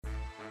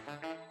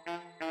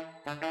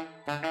Can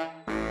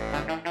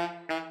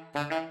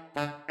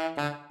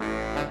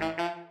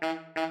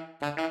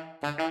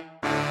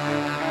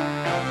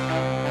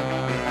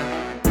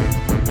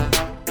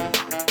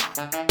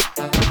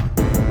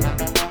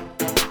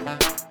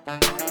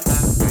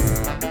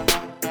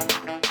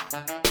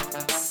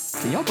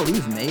y'all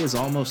believe May is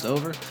almost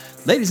over?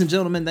 Ladies and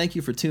gentlemen, thank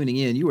you for tuning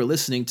in. You are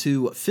listening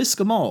to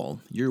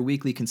Fiscamol, your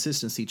weekly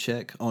consistency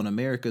check on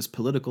America's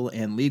political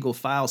and legal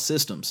file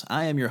systems.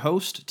 I am your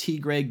host, T.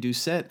 Greg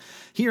Doucette,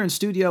 here in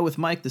studio with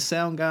Mike the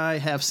Sound Guy.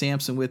 Have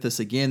Samson with us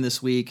again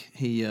this week.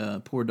 He,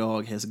 poor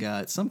dog, has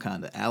got some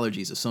kind of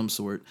allergies of some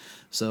sort,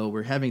 so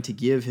we're having to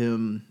give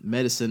him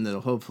medicine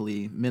that'll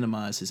hopefully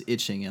minimize his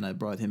itching, and I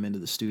brought him into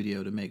the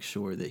studio to make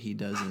sure that he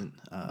doesn't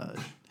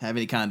have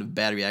any kind of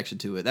bad reaction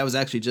to it. That was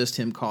actually just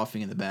him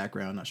coughing in the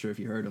background. Not sure if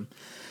you heard him.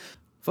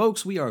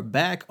 Folks, we are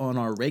back on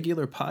our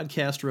regular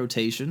podcast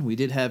rotation. We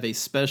did have a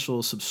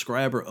special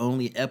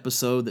subscriber-only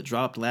episode that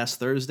dropped last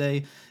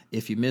Thursday.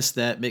 If you missed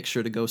that, make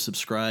sure to go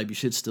subscribe. You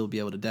should still be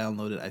able to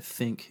download it. I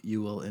think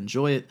you will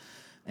enjoy it.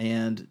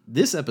 And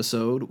this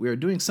episode, we are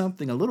doing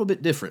something a little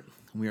bit different.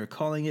 We are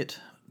calling it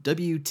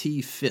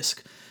WT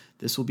Fisk.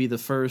 This will be the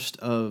first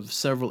of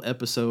several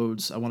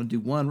episodes. I want to do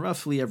one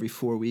roughly every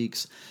 4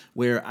 weeks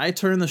where I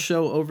turn the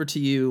show over to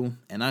you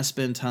and I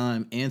spend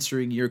time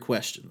answering your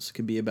questions. It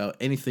could be about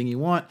anything you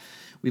want.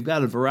 We've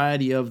got a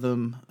variety of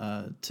them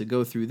to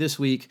go through this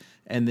week,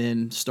 and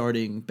then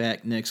starting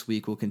back next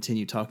week, we'll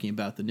continue talking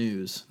about the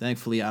news.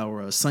 Thankfully,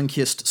 our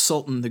sun-kissed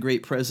sultan, the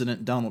great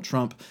president, Donald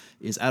Trump,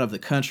 is out of the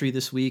country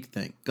this week,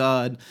 thank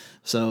God.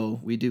 So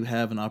we do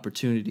have an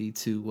opportunity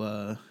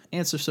to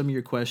answer some of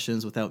your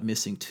questions without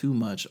missing too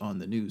much on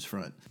the news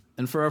front.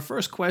 And for our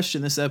first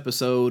question this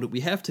episode, we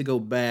have to go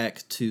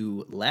back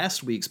to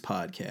last week's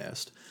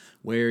podcast,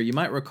 where you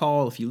might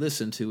recall, if you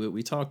listened to it,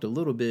 we talked a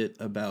little bit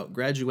about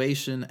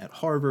graduation at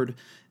Harvard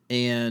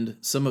and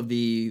some of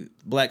the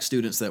black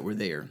students that were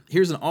there.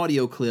 Here's an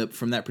audio clip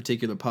from that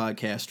particular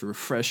podcast to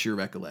refresh your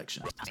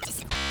recollection.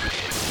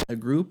 A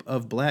group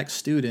of black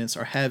students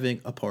are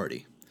having a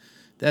party.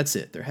 That's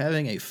it. They're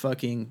having a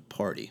fucking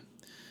party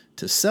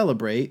to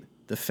celebrate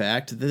the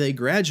fact that they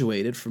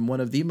graduated from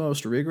one of the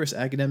most rigorous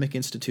academic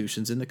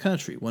institutions in the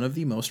country, one of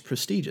the most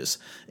prestigious,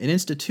 an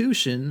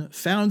institution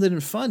founded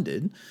and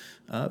funded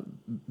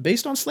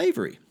based on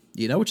slavery,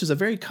 which is a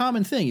very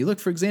common thing. You look,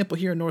 for example,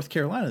 here in North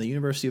Carolina, the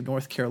University of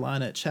North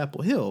Carolina at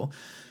Chapel Hill,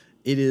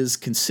 it is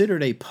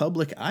considered a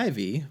public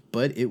Ivy,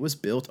 but it was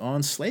built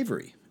on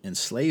slavery and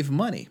slave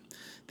money.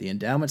 The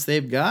endowments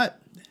they've got,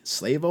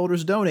 slave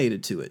owners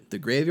donated to it. The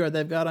graveyard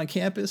they've got on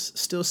campus,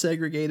 still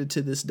segregated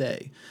to this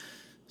day.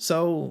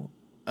 So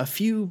a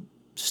few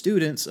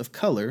students of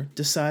color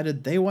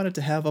decided they wanted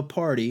to have a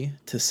party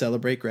to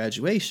celebrate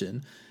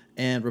graduation,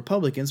 and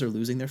Republicans are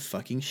losing their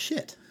fucking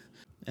shit.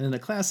 And in a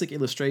classic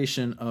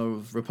illustration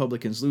of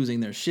Republicans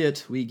losing their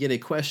shit, we get a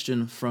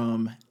question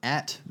from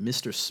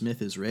 @Mr.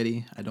 Smith is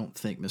ready. I don't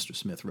think Mr.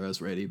 Smith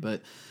was ready,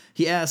 but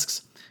he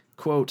asks,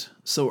 quote,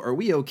 "So are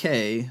we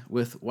okay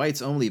with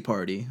whites only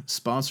party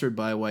sponsored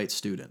by white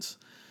students?"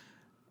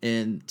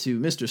 And to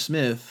Mr.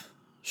 Smith,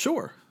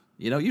 sure.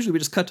 Usually we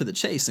just cut to the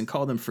chase and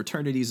call them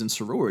fraternities and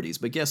sororities,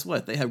 but guess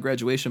what? They have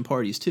graduation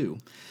parties too.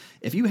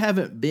 If you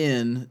haven't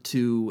been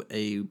to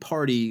a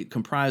party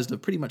comprised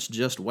of pretty much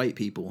just white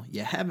people,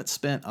 you haven't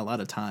spent a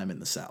lot of time in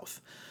the South.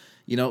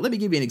 Let me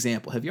give you an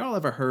example. Have y'all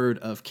ever heard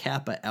of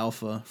Kappa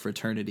Alpha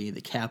fraternity,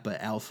 the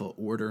Kappa Alpha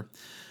order?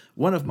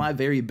 One of my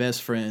very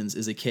best friends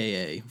is a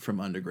KA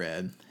from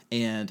undergrad,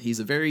 and he's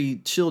a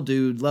very chill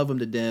dude, love him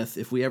to death.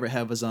 If we ever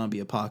have a zombie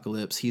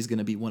apocalypse, he's going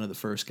to be one of the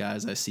first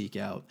guys I seek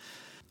out.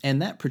 And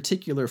that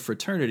particular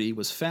fraternity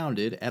was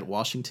founded at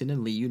Washington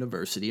and Lee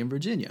University in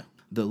Virginia.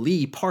 The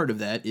Lee part of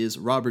that is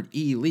Robert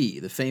E. Lee,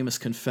 the famous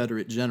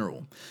Confederate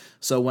general.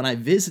 So when I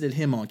visited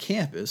him on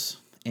campus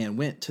and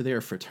went to their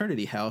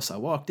fraternity house, I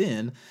walked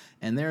in,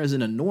 and there is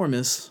an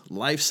enormous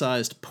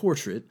life-sized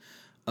portrait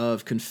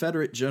of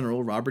Confederate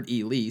General Robert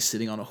E. Lee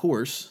sitting on a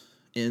horse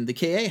in the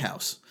KA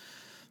house.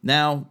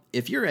 Now,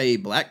 if you're a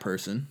black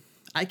person,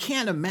 I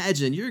can't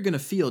imagine you're going to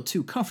feel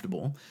too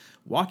comfortable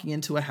walking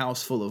into a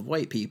house full of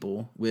white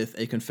people with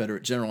a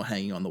Confederate general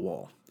hanging on the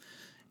wall.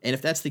 And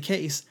if that's the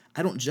case,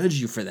 I don't judge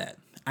you for that.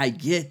 I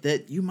get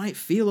that you might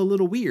feel a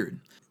little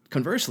weird.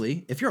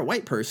 Conversely, if you're a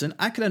white person,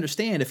 I could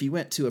understand if you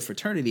went to a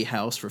fraternity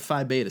house for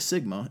Phi Beta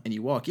Sigma and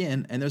you walk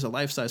in and there's a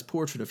life-size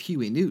portrait of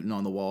Huey Newton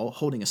on the wall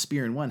holding a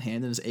spear in one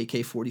hand and his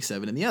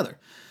AK-47 in the other.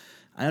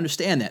 I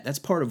understand that. That's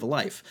part of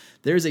life.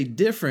 There's a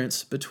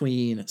difference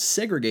between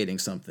segregating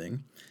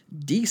something,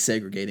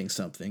 desegregating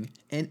something,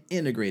 and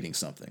integrating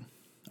something.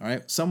 All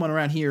right, someone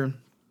around here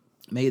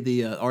made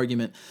the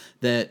argument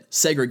that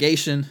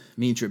segregation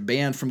means you're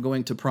banned from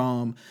going to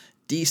prom,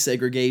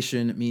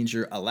 desegregation means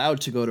you're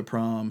allowed to go to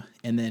prom,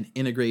 and then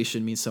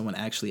integration means someone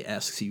actually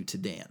asks you to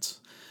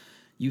dance.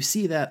 You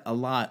see that a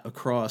lot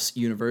across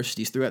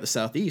universities throughout the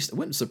Southeast. It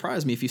wouldn't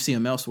surprise me if you see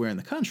them elsewhere in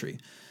the country,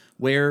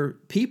 where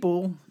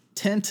people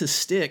tend to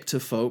stick to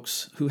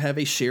folks who have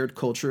a shared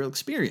cultural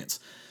experience.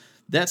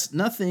 That's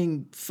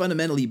nothing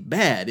fundamentally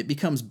bad. It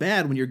becomes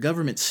bad when your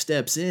government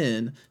steps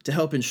in to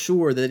help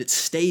ensure that it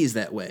stays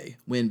that way,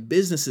 when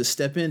businesses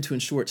step in to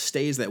ensure it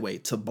stays that way,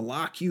 to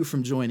block you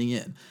from joining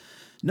in.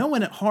 No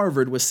one at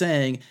Harvard was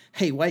saying,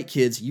 hey, white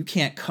kids, you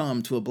can't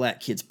come to a black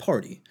kid's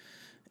party.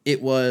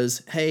 It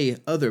was, hey,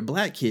 other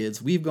black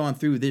kids, we've gone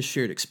through this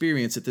shared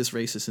experience at this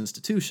racist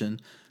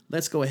institution.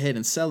 Let's go ahead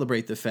and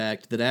celebrate the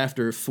fact that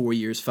after 4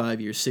 years,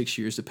 5 years, 6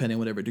 years, depending on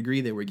whatever degree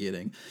they were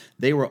getting,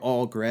 they were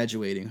all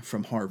graduating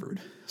from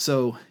Harvard.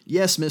 So,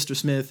 yes, Mr.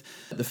 Smith,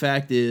 the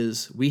fact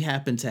is we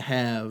happen to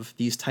have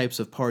these types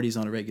of parties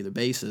on a regular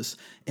basis,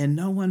 and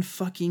no one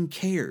fucking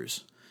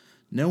cares.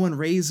 No one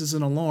raises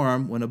an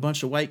alarm when a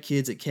bunch of white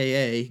kids at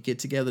KA get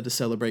together to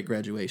celebrate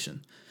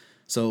graduation.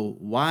 So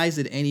why is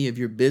it any of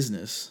your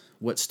business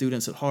what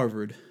students at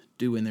Harvard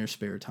do in their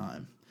spare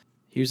time?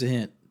 Here's a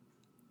hint.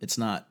 It's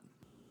not.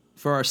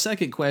 For our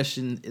second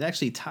question, it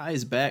actually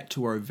ties back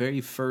to our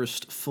very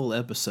first full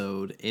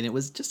episode, and it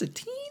was just a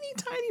teeny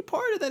tiny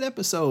part of that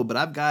episode, but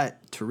I've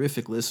got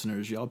terrific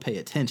listeners. Y'all pay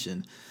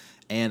attention.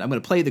 And I'm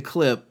going to play the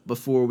clip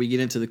before we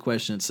get into the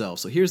question itself.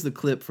 So here's the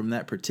clip from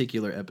that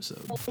particular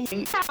episode.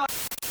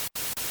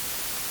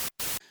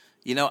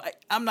 You know,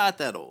 I'm not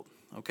that old,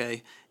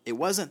 okay? It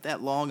wasn't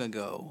that long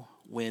ago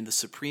when the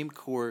Supreme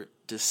Court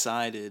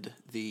decided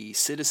the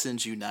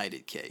Citizens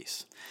United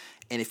case.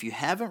 And if you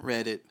haven't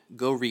read it,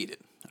 go read it.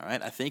 All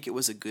right, I think it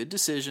was a good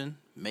decision,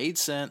 made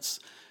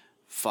sense,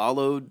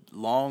 followed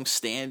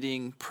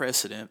long-standing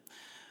precedent.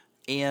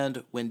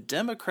 And when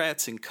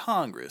Democrats in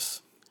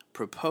Congress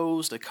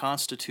proposed a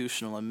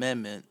constitutional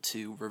amendment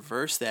to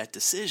reverse that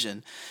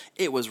decision,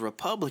 it was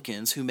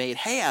Republicans who made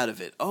hay out of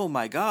it. Oh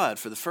my God,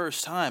 for the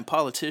first time,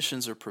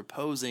 politicians are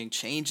proposing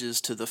changes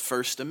to the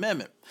First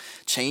Amendment,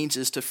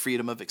 changes to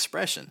freedom of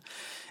expression.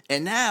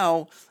 And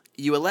now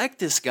you elect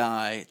this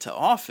guy to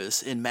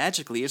office, and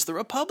magically it's the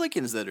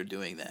Republicans that are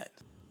doing that.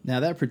 Now,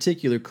 that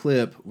particular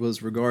clip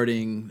was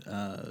regarding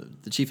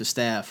the Chief of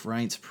Staff,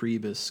 Reince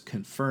Priebus,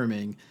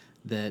 confirming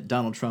that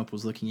Donald Trump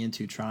was looking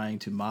into trying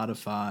to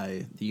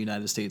modify the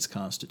United States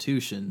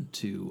Constitution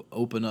to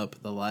open up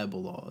the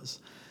libel laws.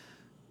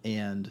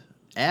 And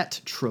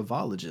at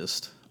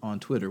Travologist on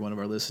Twitter, one of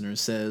our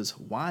listeners says,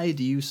 why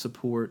do you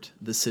support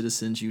the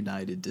Citizens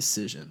United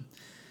decision?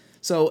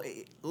 So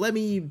let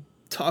me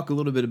talk a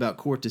little bit about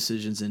court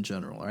decisions in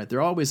general. All right, there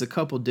are always a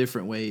couple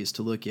different ways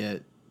to look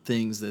at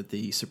things that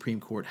the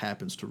Supreme Court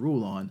happens to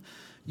rule on.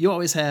 You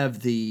always have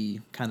the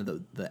kind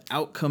of the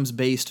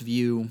outcomes-based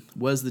view.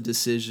 Was the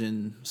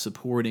decision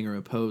supporting or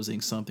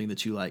opposing something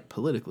that you like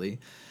politically?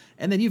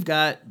 And then you've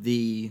got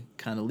the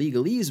kind of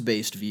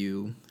legalese-based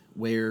view,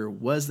 where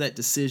was that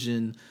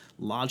decision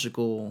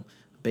logical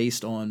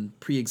based on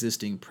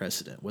pre-existing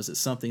precedent? Was it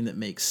something that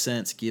makes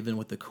sense given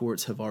what the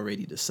courts have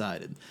already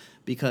decided?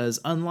 Because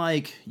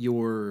unlike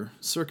your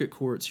circuit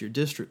courts, your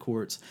district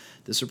courts,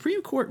 the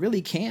Supreme Court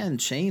really can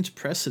change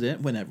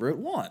precedent whenever it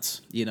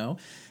wants. You know,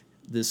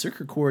 the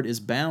circuit court is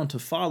bound to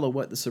follow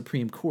what the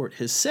Supreme Court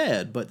has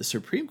said, but the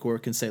Supreme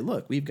Court can say,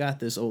 look, we've got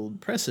this old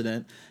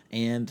precedent,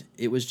 and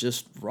it was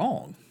just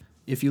wrong.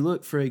 If you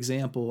look, for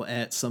example,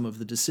 at some of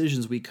the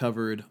decisions we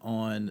covered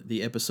on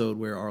the episode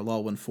where our Law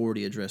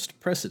 140 addressed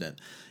precedent,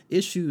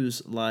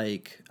 issues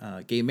like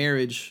gay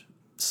marriage,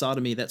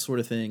 sodomy, that sort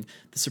of thing,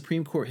 the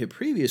Supreme Court had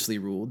previously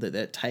ruled that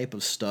that type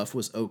of stuff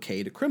was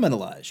okay to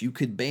criminalize. You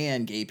could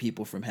ban gay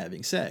people from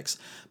having sex.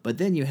 But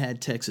then you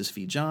had Texas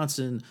v.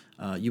 Johnson,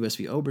 U.S.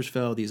 v.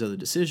 Obergefell, these other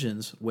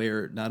decisions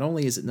where not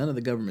only is it none of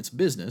the government's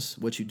business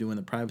what you do in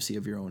the privacy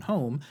of your own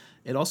home,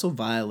 it also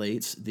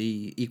violates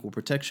the Equal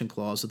Protection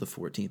Clause of the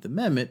 14th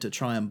Amendment to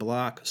try and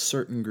block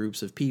certain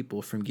groups of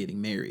people from getting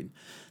married.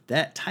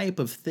 That type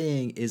of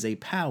thing is a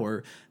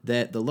power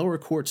that the lower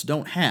courts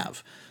don't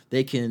have.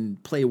 They can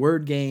play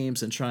word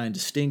games and try and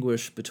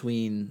distinguish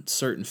between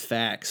certain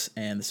facts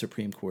and the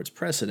Supreme Court's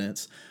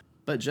precedents,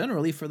 but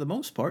generally, for the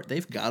most part,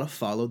 they've got to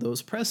follow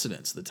those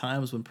precedents. The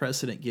times when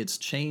precedent gets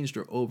changed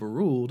or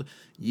overruled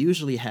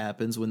usually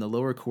happens when the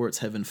lower courts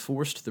have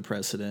enforced the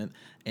precedent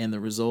and the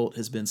result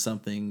has been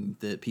something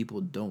that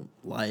people don't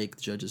like,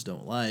 judges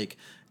don't like,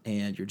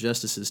 and your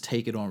justices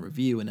take it on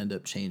review and end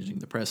up changing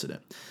the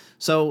precedent.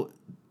 So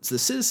the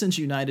Citizens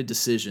United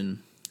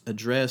decision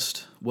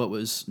addressed what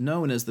was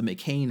known as the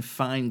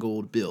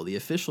McCain-Feingold Bill. The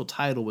official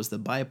title was the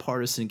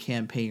Bipartisan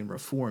Campaign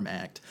Reform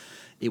Act.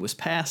 It was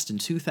passed in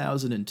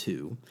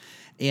 2002,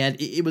 and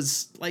it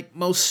was like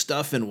most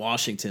stuff in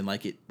Washington,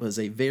 like it was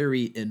a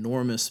very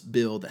enormous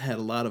bill that had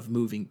a lot of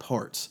moving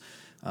parts.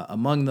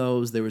 Among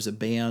those, there was a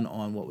ban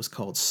on what was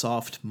called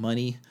soft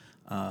money.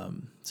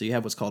 So you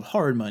have what's called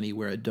hard money,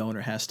 where a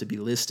donor has to be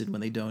listed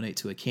when they donate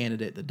to a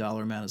candidate. The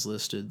dollar amount is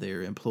listed,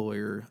 their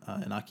employer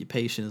and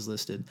occupation is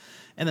listed.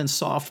 And then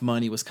soft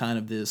money was kind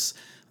of this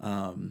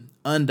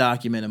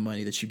undocumented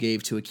money that you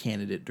gave to a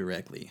candidate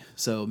directly.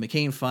 So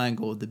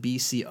McCain-Feingold, the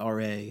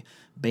BCRA,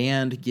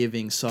 banned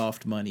giving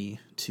soft money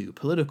to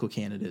political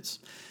candidates.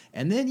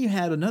 And then you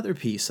had another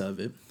piece of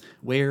it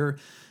where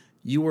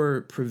you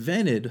were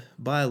prevented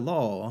by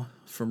law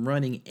from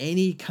running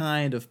any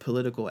kind of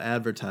political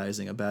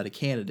advertising about a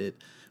candidate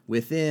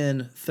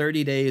within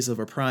 30 days of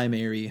a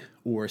primary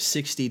or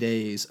 60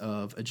 days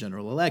of a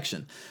general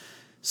election.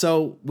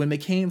 So when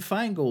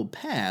McCain-Feingold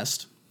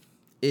passed,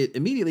 it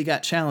immediately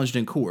got challenged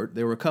in court.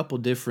 There were a couple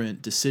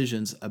different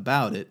decisions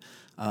about it.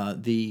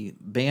 The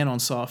ban on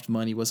soft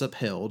money was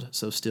upheld,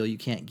 so still you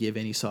can't give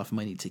any soft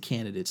money to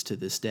candidates to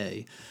this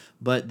day.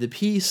 But the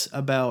piece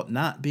about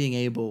not being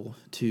able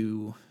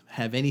to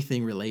have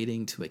anything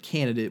relating to a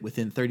candidate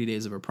within 30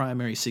 days of a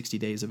primary, 60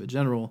 days of a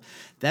general,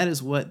 that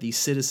is what the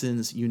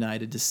Citizens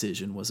United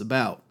decision was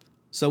about.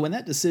 So when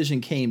that decision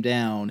came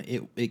down,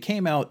 it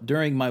came out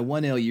during my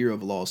 1L year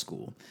of law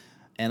school.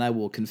 And I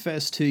will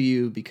confess to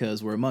you,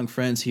 because we're among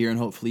friends here and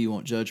hopefully you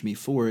won't judge me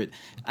for it,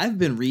 I've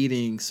been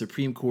reading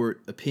Supreme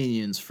Court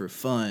opinions for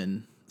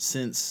fun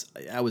since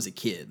I was a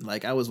kid.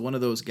 Like, I was one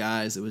of those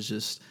guys that was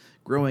just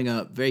growing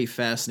up very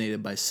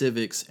fascinated by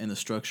civics and the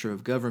structure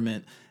of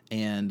government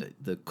and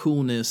the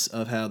coolness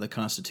of how the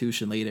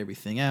Constitution laid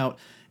everything out.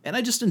 And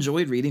I just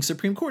enjoyed reading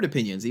Supreme Court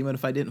opinions, even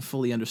if I didn't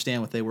fully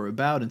understand what they were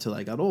about until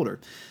I got older.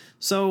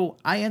 So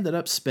I ended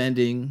up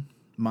spending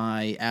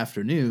my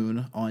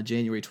afternoon on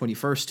January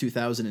 21st,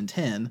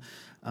 2010,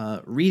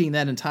 reading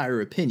that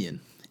entire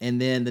opinion.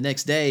 And then the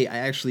next day, I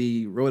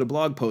actually wrote a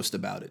blog post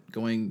about it,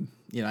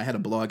 I had a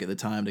blog at the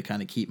time to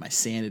kind of keep my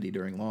sanity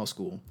during law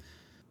school.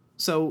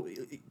 So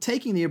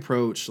taking the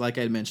approach, like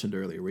I mentioned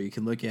earlier, where you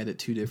can look at it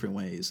two different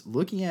ways,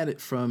 looking at it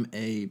from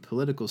a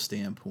political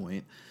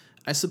standpoint,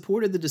 I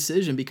supported the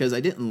decision because I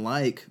didn't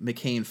like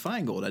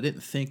McCain-Feingold. I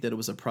didn't think that it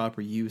was a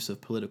proper use of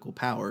political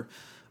power.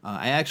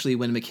 I actually,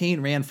 when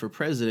McCain ran for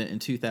president in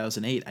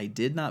 2008, I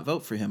did not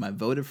vote for him. I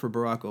voted for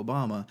Barack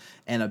Obama,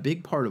 and a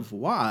big part of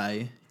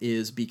why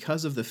is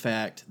because of the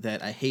fact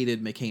that I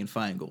hated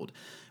McCain-Feingold.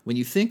 When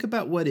you think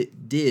about what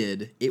it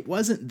did, it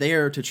wasn't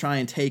there to try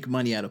and take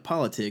money out of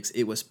politics.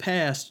 It was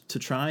passed to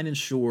try and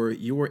ensure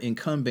your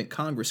incumbent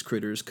Congress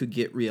critters could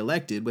get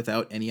reelected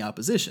without any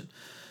opposition.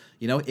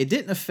 It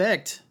didn't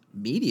affect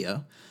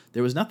media.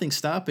 There was nothing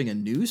stopping a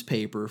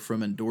newspaper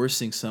from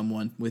endorsing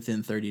someone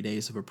within 30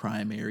 days of a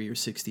primary or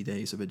 60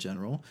 days of a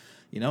general.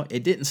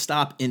 It didn't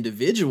stop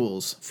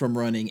individuals from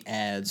running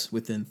ads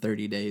within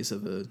 30 days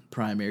of a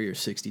primary or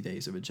 60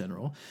 days of a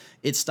general.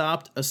 It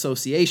stopped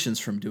associations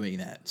from doing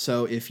that.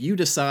 So if you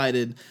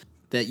decided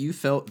that you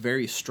felt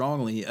very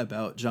strongly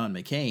about John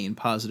McCain,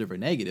 positive or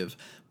negative,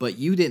 but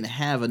you didn't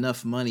have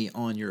enough money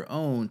on your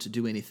own to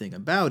do anything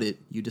about it,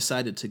 you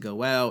decided to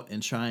go out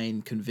and try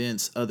and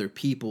convince other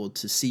people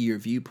to see your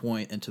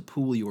viewpoint and to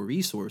pool your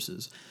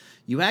resources,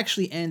 you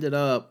actually ended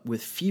up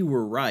with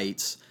fewer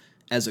rights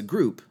as a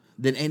group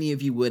than any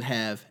of you would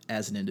have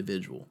as an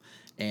individual.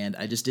 And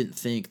I just didn't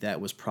think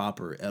that was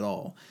proper at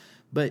all.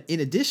 But in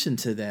addition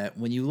to that,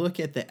 when you look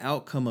at the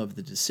outcome of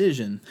the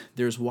decision,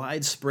 there's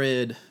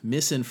widespread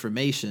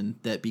misinformation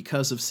that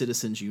because of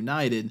Citizens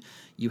United,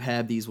 you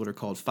have these what are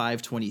called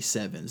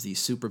 527s, these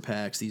super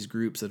PACs, these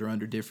groups that are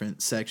under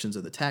different sections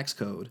of the tax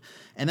code.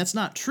 And that's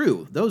not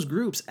true. Those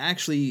groups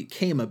actually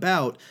came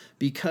about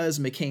because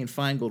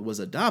McCain-Feingold was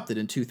adopted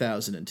in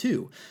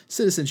 2002.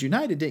 Citizens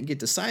United didn't get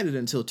decided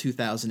until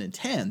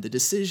 2010. The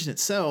decision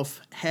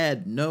itself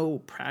had no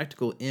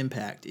practical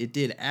impact. It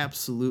did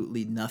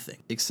absolutely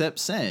nothing, except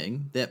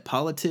saying that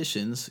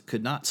politicians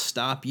could not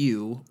stop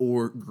you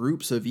or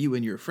groups of you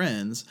and your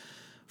friends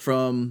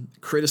from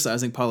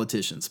criticizing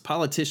politicians.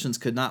 Politicians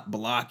could not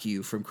block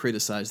you from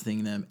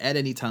criticizing them at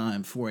any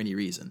time for any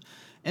reason.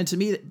 And to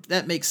me,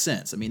 that makes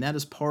sense. I mean, that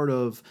is part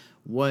of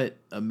what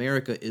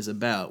America is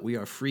about. We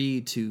are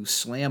free to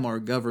slam our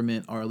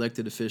government, our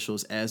elected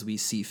officials, as we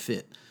see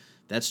fit.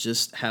 That's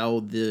just how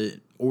the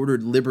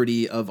ordered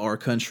liberty of our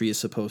country is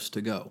supposed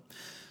to go.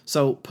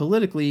 So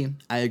politically,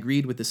 I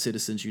agreed with the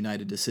Citizens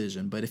United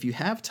decision, but if you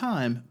have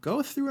time,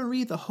 go through and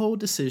read the whole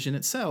decision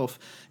itself.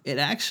 It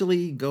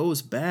actually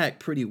goes back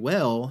pretty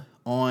well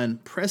on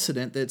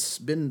precedent that's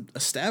been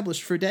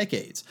established for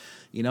decades.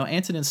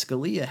 Antonin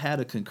Scalia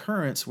had a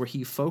concurrence where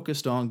he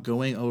focused on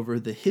going over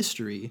the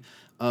history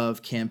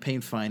of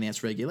campaign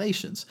finance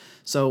regulations.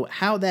 So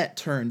how that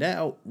turned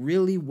out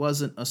really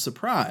wasn't a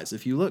surprise.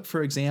 If you look,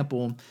 for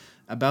example,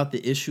 about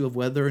the issue of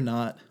whether or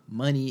not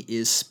money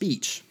is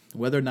speech,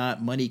 whether or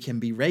not money can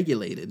be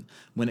regulated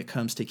when it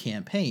comes to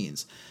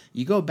campaigns.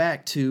 You go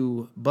back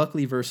to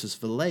Buckley versus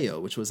Vallejo,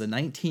 which was a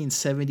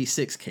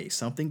 1976 case,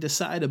 something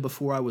decided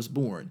before I was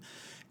born.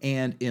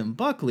 And in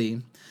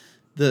Buckley,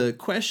 the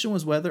question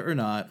was whether or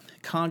not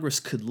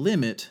Congress could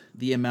limit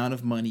the amount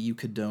of money you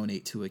could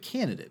donate to a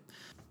candidate.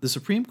 The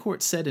Supreme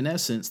Court said, in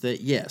essence,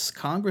 that yes,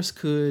 Congress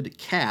could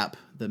cap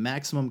the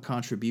maximum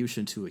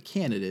contribution to a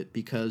candidate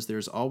because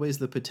there's always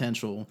the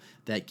potential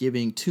that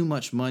giving too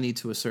much money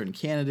to a certain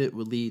candidate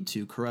would lead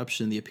to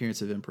corruption, the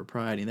appearance of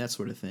impropriety, and that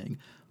sort of thing.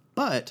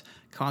 But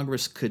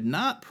Congress could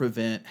not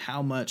prevent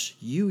how much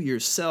you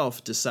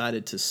yourself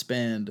decided to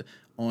spend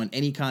on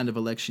any kind of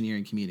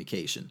electioneering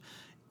communication.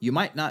 You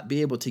might not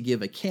be able to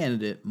give a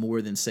candidate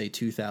more than, say,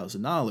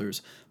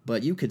 $2,000,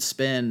 but you could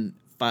spend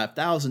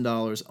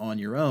 $5,000 on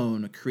your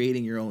own,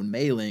 creating your own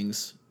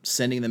mailings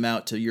sending them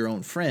out to your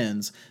own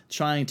friends,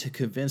 trying to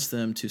convince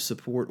them to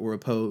support or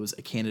oppose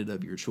a candidate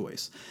of your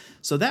choice.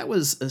 So that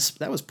was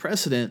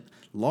precedent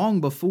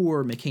long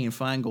before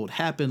McCain-Feingold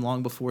happened,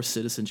 long before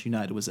Citizens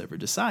United was ever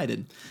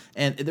decided.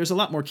 And there's a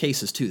lot more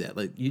cases to that.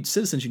 Like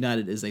Citizens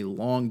United is a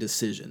long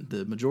decision.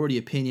 The majority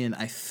opinion,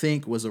 I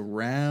think, was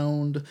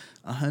around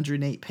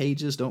 108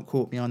 pages. Don't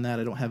quote me on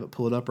that. I don't have it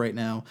pulled up right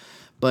now.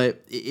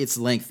 But it's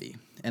lengthy.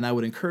 And I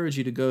would encourage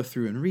you to go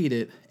through and read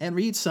it, and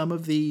read some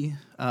of the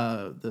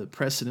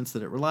precedents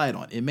that it relied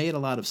on. It made a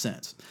lot of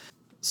sense.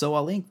 So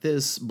I'll link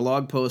this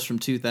blog post from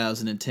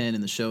 2010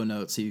 in the show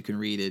notes so you can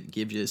read it,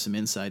 give you some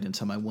insight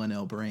into my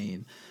 1L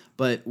brain.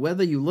 But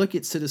whether you look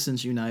at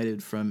Citizens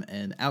United from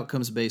an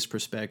outcomes-based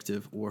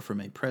perspective or from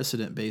a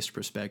precedent-based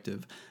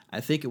perspective, I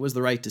think it was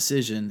the right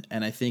decision,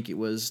 and I think it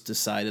was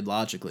decided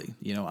logically.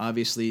 You know,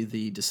 obviously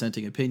the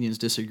dissenting opinions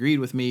disagreed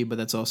with me, but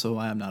that's also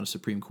why I'm not a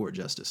Supreme Court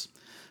justice.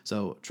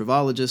 So,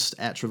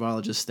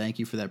 Travologist, thank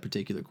you for that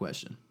particular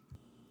question.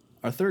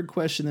 Our third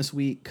question this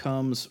week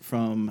comes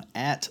from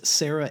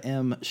 @Sarah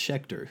M.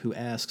 Schechter, who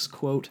asks,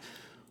 quote,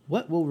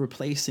 "What will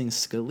replacing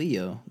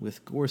Scalia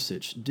with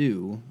Gorsuch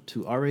do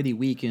to already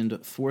weakened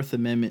Fourth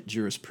Amendment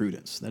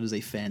jurisprudence?" That is a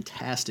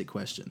fantastic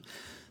question.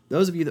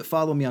 Those of you that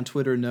follow me on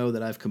Twitter know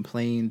that I've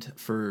complained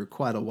for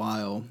quite a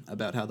while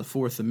about how the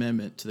Fourth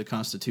Amendment to the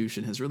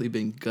Constitution has really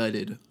been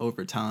gutted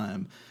over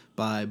time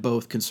by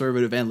both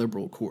conservative and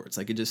liberal courts.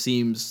 Like, it just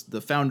seems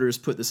the founders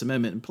put this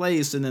amendment in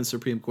place, and then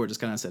Supreme Court just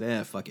kind of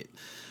said, fuck it.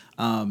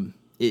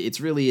 It's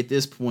really, at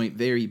this point,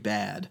 very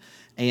bad.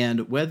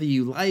 And whether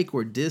you like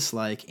or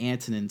dislike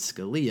Antonin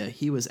Scalia,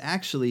 he was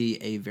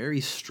actually a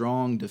very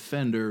strong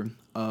defender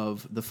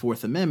of the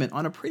Fourth Amendment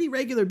on a pretty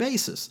regular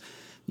basis.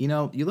 You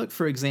know, you look,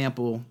 for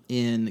example,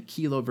 in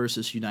Kelo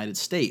versus United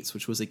States,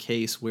 which was a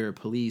case where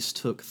police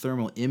took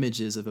thermal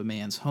images of a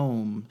man's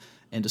home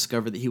and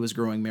discovered that he was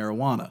growing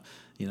marijuana.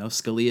 You know,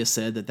 Scalia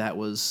said that that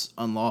was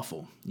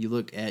unlawful. You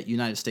look at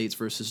United States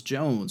versus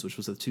Jones, which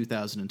was a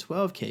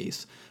 2012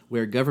 case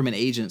where government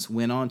agents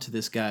went onto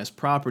this guy's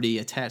property,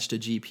 attached a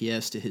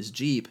GPS to his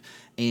Jeep,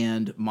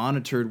 and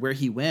monitored where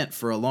he went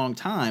for a long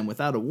time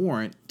without a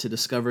warrant to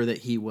discover that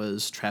he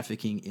was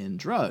trafficking in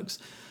drugs.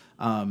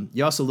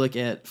 You also look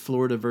at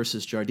Florida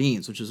versus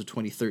Jardines, which is a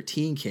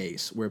 2013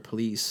 case where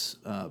police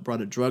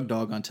brought a drug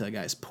dog onto a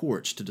guy's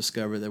porch to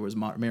discover there was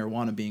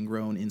marijuana being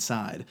grown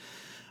inside.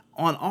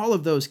 On all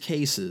of those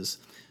cases,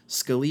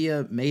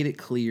 Scalia made it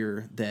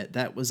clear that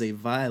that was a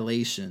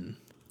violation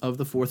of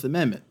the Fourth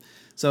Amendment.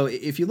 So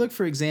if you look,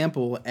 for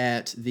example,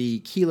 at the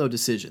Kelo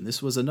decision,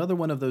 this was another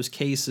one of those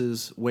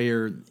cases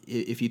where,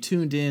 if you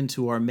tuned in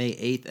to our May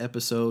 8th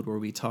episode where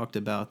we talked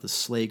about the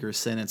Slager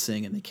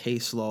sentencing and the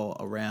case law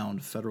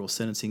around federal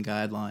sentencing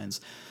guidelines,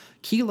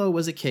 Kelo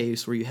was a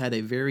case where you had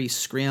a very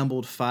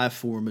scrambled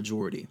 5-4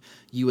 majority.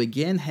 You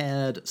again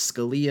had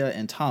Scalia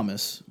and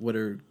Thomas, what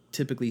are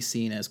typically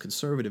seen as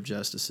conservative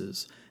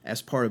justices, as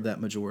part of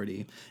that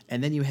majority.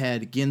 And then you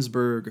had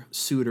Ginsburg,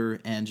 Souter,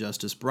 and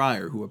Justice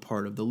Breyer, who were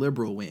part of the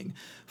liberal wing.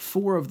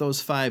 4 of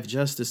those 5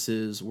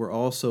 justices were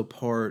also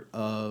part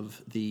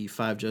of the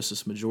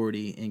 5-justice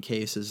majority in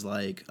cases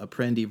like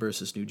Apprendi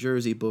versus New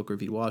Jersey, Booker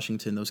v.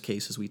 Washington, those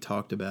cases we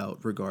talked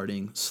about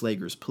regarding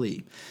Slager's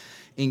plea.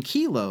 In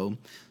Kelo,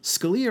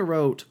 Scalia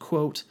wrote,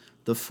 quote,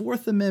 "The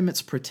Fourth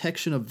Amendment's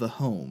protection of the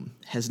home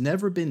has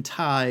never been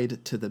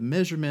tied to the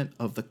measurement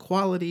of the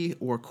quality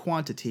or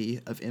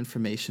quantity of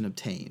information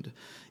obtained.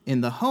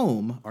 In the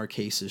home, our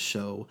cases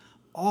show,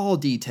 all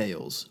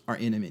details are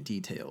intimate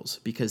details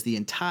because the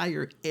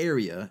entire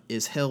area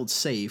is held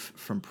safe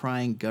from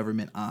prying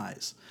government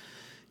eyes."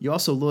 You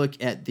also look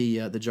at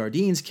the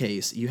Jardines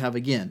case. You have,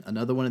 again,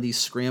 another one of these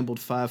scrambled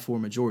 5-4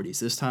 majorities.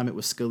 This time it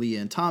was Scalia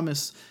and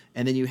Thomas,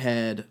 and then you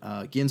had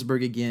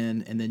Ginsburg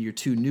again, and then your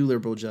 2 new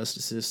liberal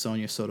justices,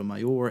 Sonia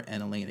Sotomayor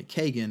and Elena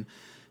Kagan.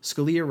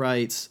 Scalia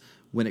writes,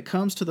 "When it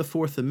comes to the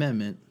Fourth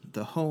Amendment,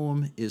 the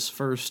home is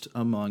first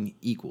among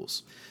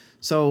equals."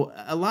 So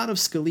a lot of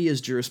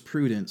Scalia's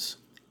jurisprudence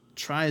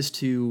tries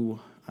to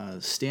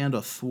stand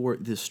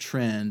athwart this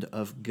trend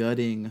of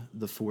gutting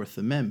the Fourth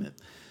Amendment.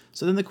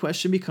 So then the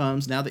question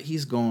becomes, now that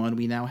he's gone,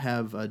 we now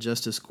have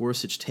Justice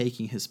Gorsuch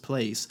taking his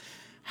place.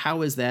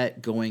 How is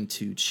that going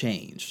to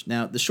change?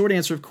 Now, the short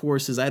answer, of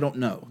course, is I don't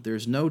know.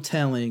 There's no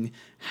telling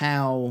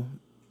how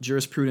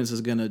jurisprudence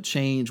is going to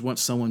change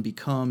once someone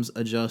becomes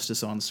a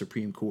justice on the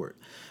Supreme Court.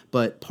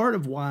 But part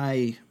of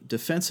why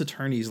defense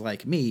attorneys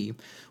like me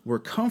were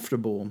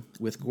comfortable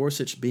with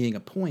Gorsuch being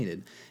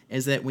appointed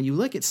is that when you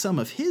look at some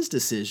of his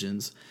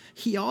decisions,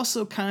 he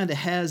also kind of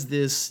has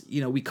this,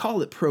 we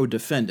call it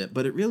pro-defendant,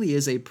 but it really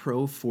is a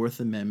pro-Fourth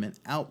Amendment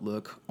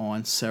outlook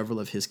on several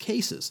of his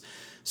cases.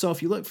 So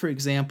if you look, for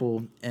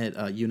example,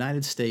 at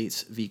United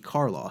States v.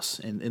 Carlos,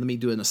 and let me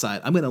do an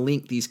aside. I'm going to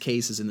link these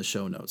cases in the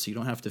show notes, so you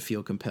don't have to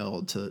feel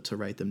compelled to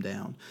write them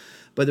down.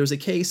 But there was a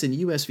case in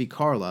U.S. v.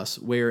 Carlos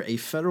where a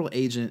federal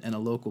agent and a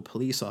local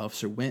police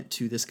officer went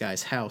to this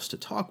guy's house to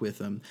talk with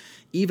him,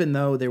 even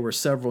though there were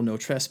several no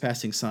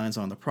trespassing signs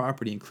on the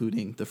property,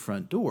 including the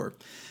front door.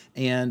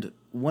 And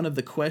one of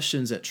the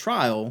questions at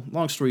trial,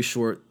 long story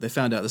short, they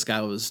found out this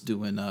guy was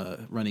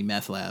running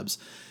meth labs.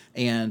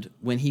 And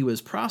when he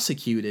was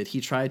prosecuted,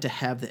 he tried to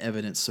have the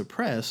evidence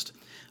suppressed,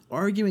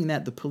 arguing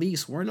that the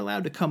police weren't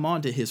allowed to come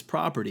onto his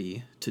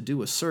property to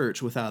do a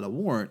search without a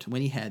warrant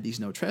when he had these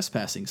no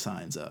trespassing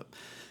signs up.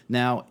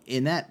 Now,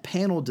 in that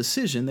panel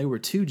decision, there were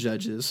two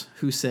judges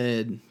who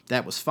said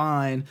that was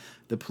fine,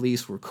 the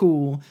police were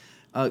cool.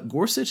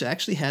 Gorsuch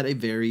actually had a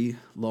very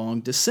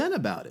long dissent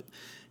about it.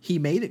 He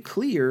made it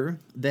clear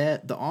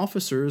that the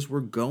officers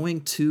were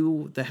going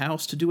to the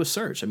house to do a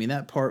search. I mean,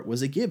 that part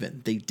was a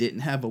given. They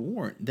didn't have a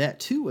warrant. That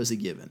too was a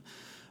given.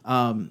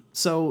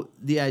 So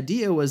the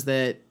idea was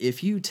that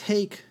if you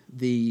take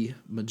the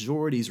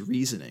majority's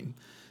reasoning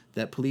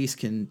that police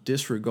can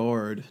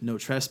disregard no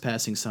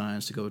trespassing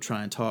signs to go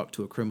try and talk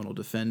to a criminal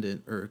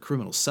defendant or a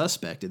criminal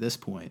suspect at this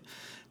point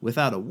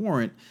without a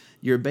warrant,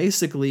 you're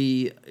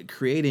basically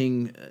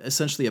creating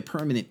essentially a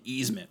permanent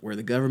easement where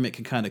the government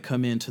can kind of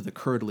come into the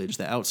curtilage,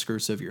 the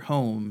outskirts of your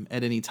home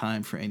at any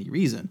time for any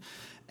reason.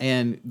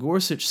 And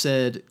Gorsuch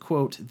said,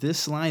 quote,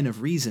 "This line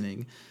of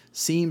reasoning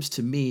seems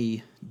to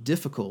me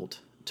difficult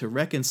to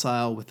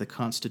reconcile with the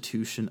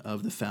Constitution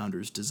of the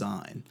founders'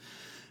 design."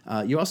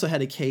 You also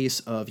had a case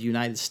of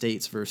United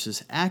States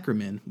versus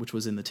Ackerman, which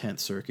was in the 10th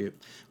Circuit,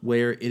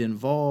 where it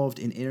involved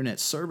an internet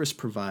service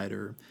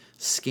provider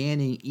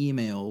scanning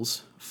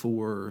emails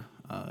for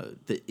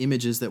the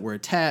images that were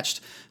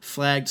attached,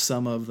 flagged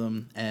some of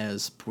them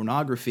as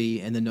pornography,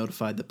 and then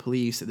notified the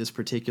police that this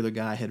particular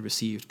guy had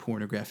received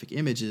pornographic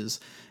images,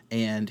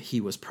 and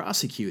he was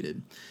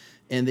prosecuted.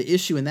 And the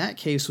issue in that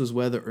case was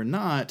whether or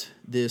not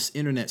this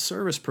internet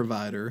service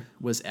provider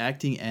was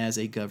acting as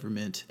a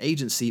government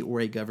agency or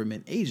a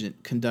government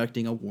agent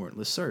conducting a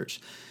warrantless search.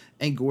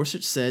 And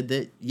Gorsuch said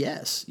that,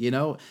 yes,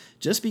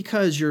 just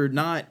because you're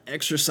not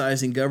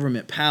exercising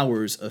government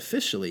powers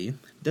officially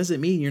doesn't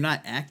mean you're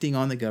not acting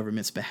on the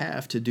government's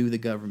behalf to do the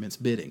government's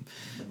bidding.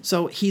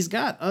 So he's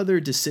got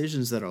other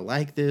decisions that are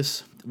like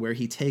this, where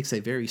he takes a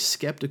very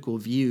skeptical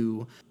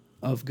view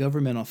of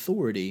government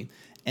authority.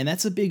 And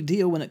that's a big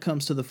deal when it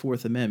comes to the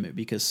Fourth Amendment,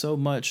 because so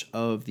much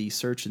of the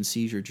search and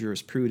seizure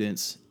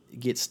jurisprudence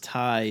gets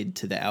tied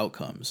to the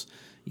outcomes.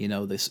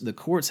 The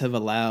courts have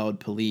allowed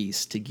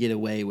police to get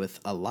away with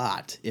a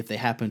lot if they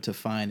happen to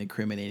find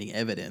incriminating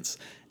evidence.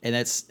 And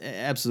that's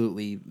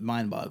absolutely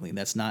mind-boggling.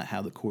 That's not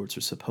how the courts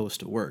are supposed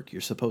to work.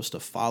 You're supposed to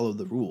follow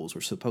the rules.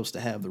 We're supposed to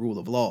have the rule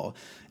of law,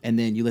 and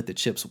then you let the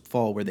chips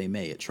fall where they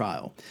may at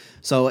trial.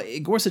 So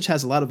Gorsuch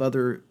has a lot of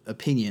other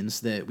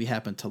opinions that we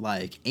happen to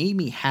like.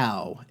 Amy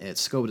Howe at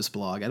SCOTUS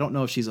blog, I don't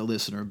know if she's a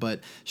listener, but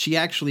she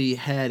actually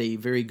had a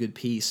very good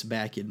piece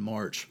back in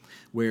March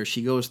where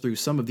she goes through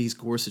some of these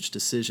Gorsuch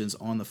decisions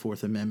on the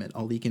Fourth Amendment.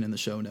 I'll link it in the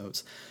show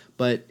notes.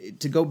 But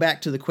to go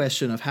back to the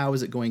question of how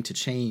is it going to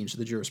change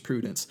the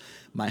jurisprudence,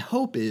 my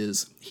hope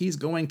is he's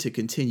going to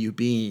continue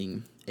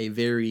being a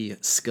very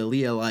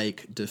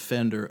Scalia-like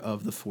defender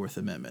of the Fourth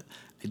Amendment.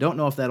 I don't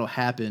know if that'll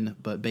happen,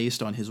 but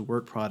based on his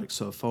work product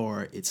so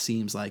far, it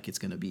seems like it's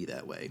going to be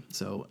that way.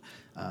 So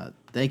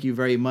thank you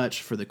very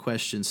much for the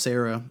question,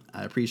 Sarah.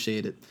 I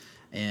appreciate it.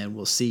 And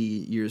we'll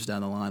see years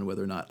down the line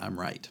whether or not I'm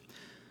right.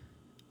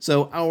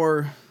 So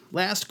our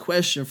last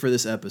question for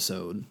this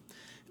episode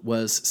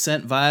was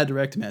sent via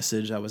direct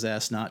message. I was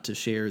asked not to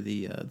share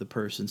the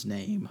person's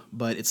name,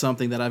 but it's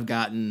something that I've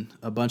gotten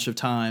a bunch of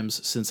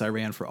times since I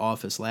ran for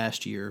office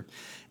last year,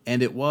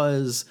 and it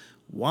was,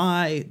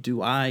 why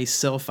do I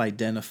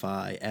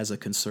self-identify as a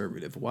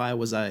conservative? Why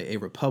was I a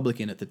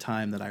Republican at the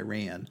time that I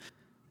ran?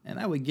 And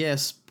I would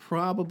guess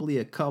probably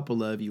a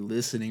couple of you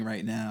listening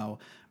right now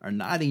are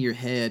nodding your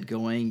head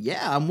going,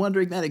 yeah, I'm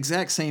wondering that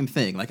exact same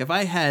thing. Like, if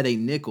I had a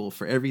nickel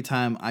for every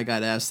time I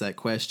got asked that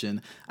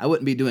question, I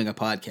wouldn't be doing a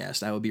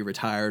podcast. I would be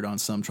retired on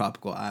some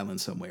tropical island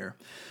somewhere.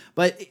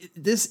 But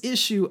this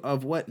issue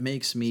of what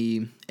makes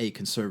me a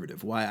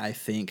conservative, why I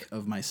think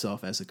of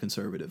myself as a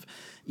conservative,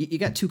 you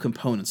got two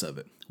components of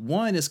it.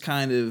 One is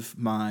kind of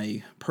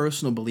my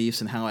personal beliefs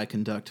and how I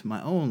conduct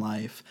my own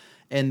life.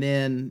 And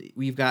then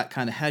we've got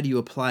kind of how do you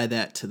apply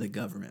that to the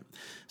government?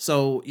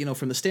 So,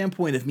 from the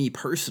standpoint of me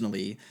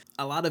personally,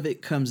 a lot of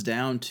it comes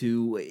down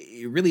to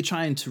really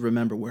trying to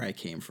remember where I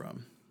came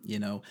from.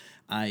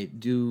 I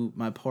do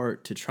my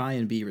part to try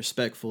and be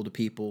respectful to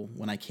people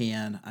when I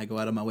can. I go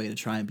out of my way to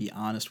try and be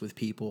honest with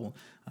people.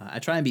 I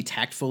try and be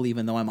tactful,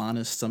 even though I'm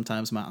honest.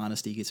 Sometimes my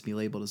honesty gets me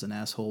labeled as an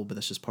asshole, but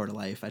that's just part of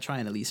life. I try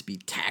and at least be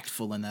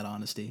tactful in that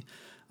honesty.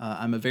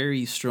 I'm a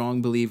very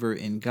strong believer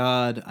in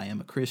God. I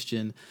am a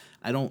Christian.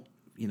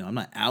 I'm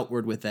not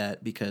outward with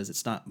that because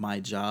it's not my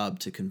job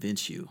to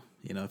convince you.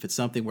 If it's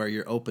something where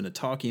you're open to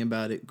talking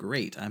about it,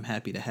 great. I'm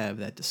happy to have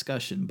that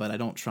discussion, but I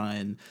don't try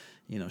and,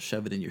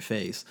 shove it in your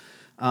face.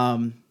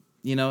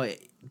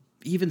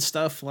 Even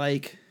stuff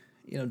like,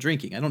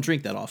 drinking. I don't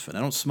drink that often.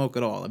 I don't smoke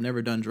at all. I've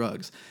never done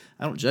drugs.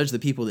 I don't judge the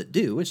people that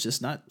do. It's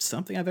just not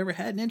something I've ever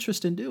had an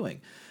interest in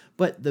doing.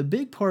 But the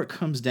big part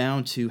comes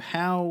down to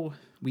how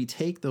we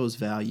take those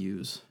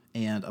values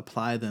and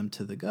apply them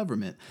to the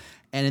government.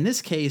 And in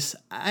this case,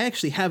 I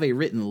actually have a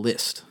written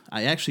list.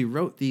 I actually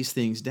wrote these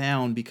things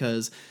down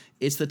because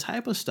it's the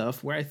type of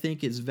stuff where I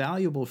think it's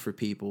valuable for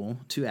people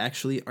to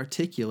actually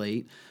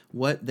articulate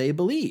what they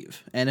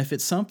believe. And if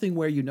it's something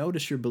where you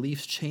notice your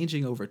beliefs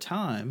changing over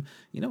time,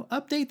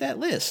 update that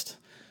list.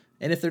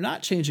 And if they're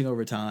not changing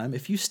over time,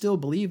 if you still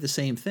believe the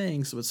same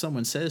things, but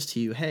someone says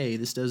to you, hey,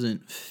 this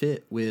doesn't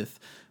fit with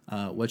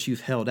what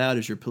you've held out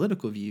as your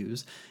political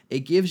views,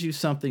 it gives you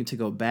something to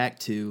go back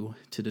to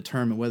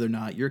determine whether or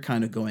not you're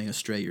kind of going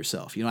astray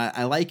yourself.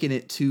 I liken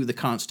it to the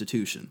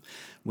Constitution.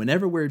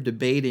 Whenever we're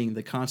debating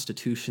the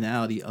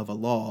constitutionality of a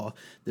law,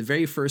 the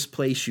very first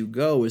place you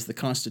go is the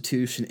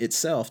Constitution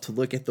itself to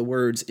look at the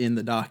words in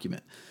the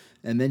document.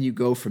 And then you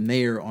go from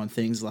there on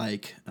things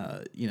like,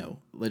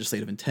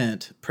 legislative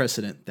intent,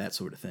 precedent, that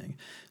sort of thing.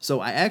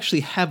 So I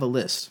actually have a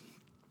list.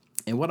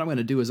 And what I'm going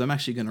to do is I'm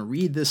actually going to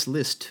read this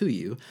list to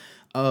you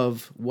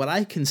of what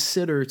I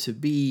consider to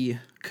be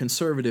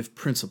conservative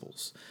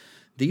principles.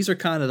 These are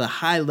kind of the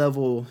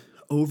high-level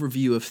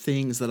overview of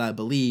things that I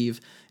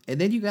believe, and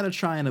then you got to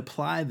try and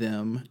apply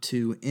them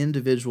to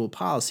individual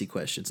policy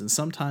questions, and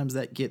sometimes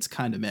that gets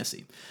kind of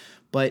messy.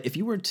 But if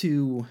you were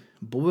to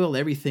boil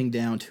everything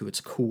down to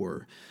its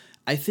core,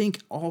 I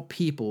think all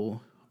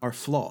people are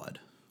flawed.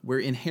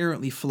 We're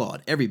inherently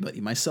flawed, everybody,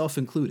 myself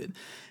included.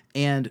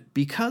 And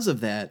because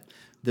of that,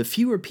 the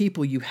fewer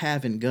people you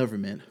have in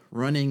government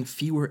running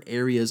fewer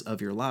areas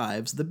of your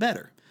lives, the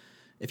better.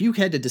 If you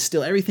had to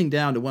distill everything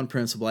down to one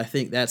principle, I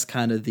think that's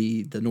kind of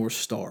the North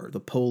Star, the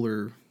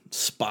polar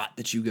spot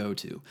that you go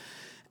to.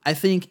 I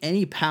think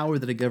any power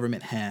that a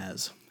government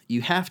has,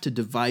 you have to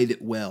divide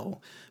it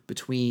well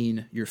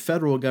between your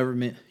federal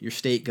government, your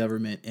state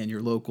government, and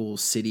your local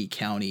city,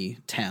 county,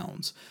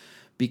 towns,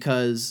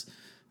 because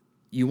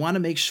you want to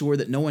make sure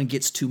that no one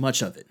gets too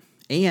much of it.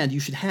 And you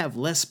should have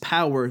less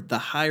power the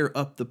higher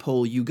up the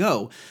pole you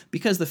go.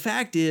 Because the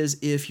fact is,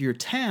 if your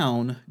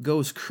town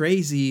goes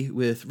crazy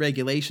with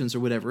regulations or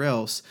whatever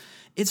else,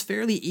 it's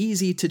fairly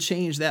easy to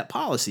change that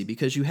policy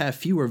because you have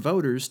fewer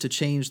voters to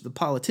change the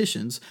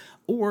politicians,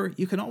 or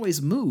you can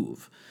always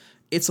move.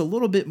 It's a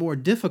little bit more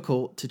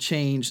difficult to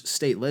change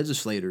state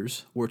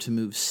legislators or to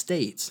move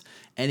states,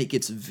 and it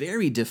gets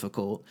very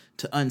difficult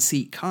to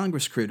unseat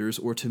Congress critters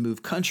or to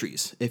move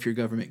countries if your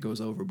government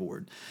goes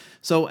overboard.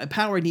 So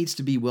power needs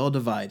to be well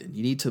divided.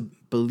 You need to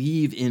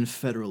believe in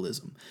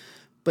federalism.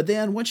 But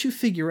then once you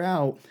figure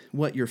out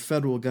what your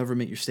federal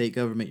government, your state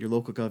government, your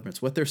local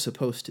governments, what they're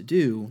supposed to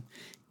do,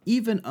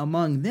 even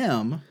among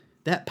them,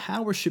 that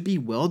power should be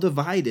well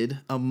divided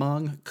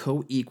among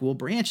co-equal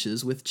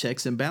branches with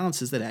checks and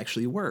balances that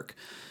actually work.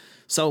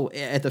 So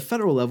at the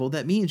federal level,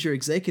 that means your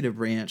executive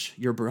branch,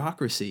 your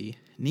bureaucracy,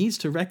 needs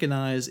to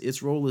recognize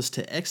its role is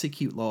to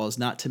execute laws,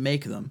 not to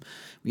make them.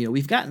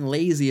 We've gotten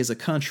lazy as a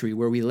country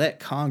where we let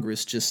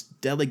Congress just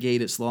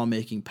delegate its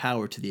lawmaking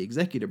power to the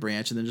executive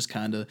branch and then just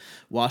kind of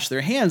wash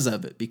their hands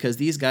of it because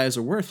these guys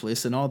are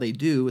worthless and all they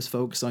do is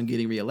focus on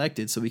getting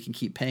reelected so we can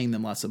keep paying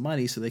them lots of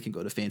money so they can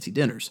go to fancy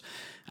dinners.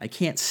 I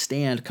can't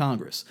stand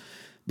Congress.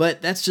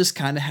 But that's just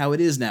kind of how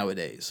it is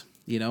nowadays.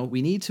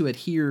 We need to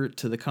adhere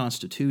to the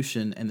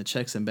Constitution and the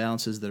checks and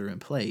balances that are in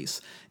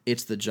place.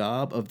 It's the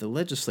job of the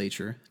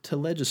legislature to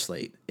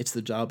legislate. It's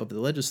the job of the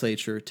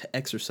legislature to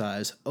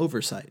exercise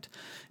oversight.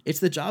 It's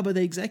the job of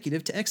the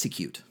executive to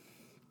execute.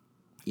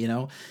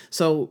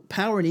 So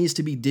power needs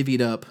to be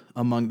divvied up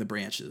among the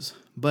branches.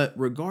 But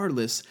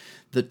regardless,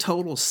 the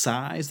total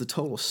size, the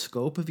total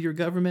scope of your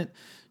government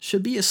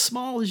should be as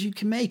small as you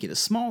can make it, as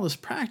small as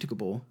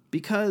practicable,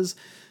 because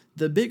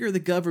the bigger the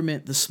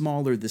government, the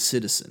smaller the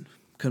citizen.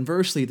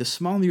 Conversely, the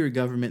smaller your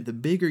government, the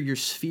bigger your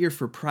sphere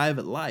for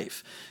private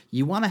life.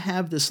 You want to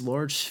have this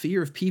large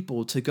sphere of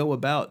people to go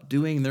about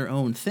doing their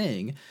own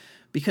thing,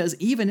 because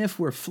even if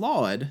we're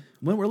flawed,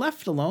 when we're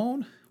left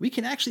alone, we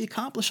can actually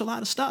accomplish a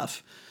lot of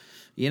stuff.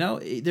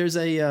 There's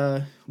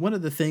one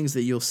of the things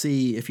that you'll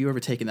see if you ever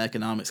take an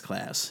economics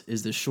class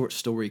is this short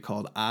story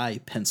called I,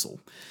 Pencil.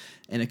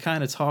 And it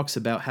kind of talks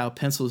about how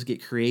pencils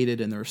get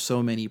created and there are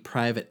so many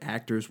private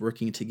actors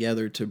working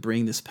together to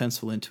bring this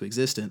pencil into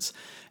existence.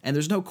 And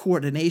there's no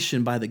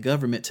coordination by the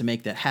government to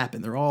make that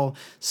happen. They're all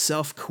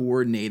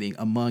self-coordinating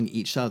among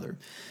each other.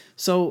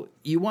 So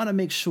you want to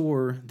make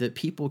sure that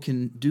people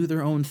can do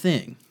their own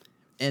thing.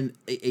 And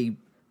a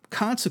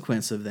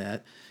consequence of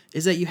that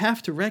is that you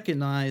have to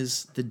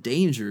recognize the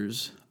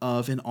dangers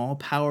of an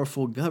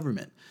all-powerful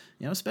government.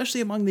 Especially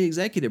among the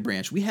executive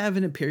branch. We have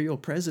an imperial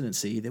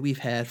presidency that we've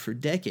had for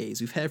decades.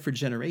 We've had for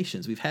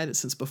generations. We've had it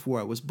since before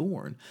I was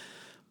born.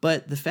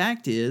 But the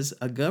fact is,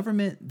 a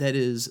government that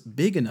is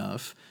big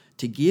enough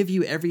to give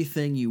you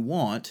everything you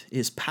want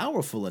is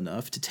powerful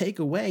enough to take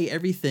away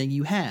everything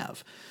you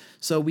have.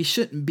 So we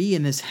shouldn't be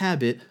in this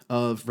habit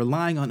of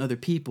relying on other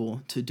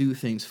people to do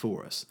things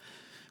for us.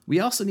 We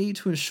also need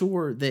to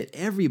ensure that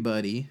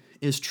everybody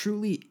is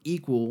truly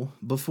equal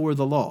before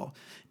the law.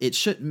 It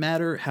shouldn't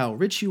matter how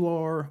rich you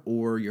are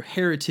or your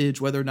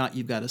heritage, whether or not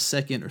you've got a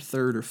second or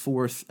third or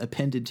fourth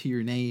appended to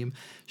your name.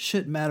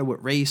 Shouldn't matter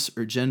what race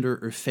or gender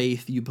or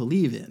faith you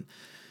believe in.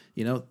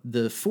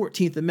 The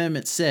 14th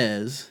Amendment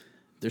says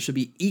there should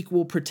be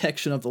equal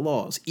protection of the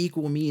laws.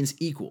 Equal means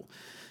equal.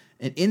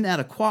 And in that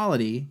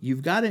equality,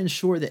 you've got to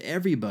ensure that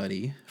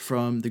everybody,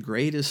 from the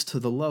greatest to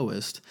the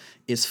lowest,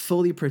 is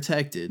fully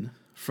protected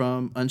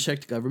from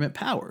unchecked government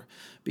power.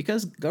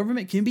 Because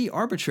government can be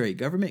arbitrary,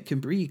 government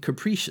can be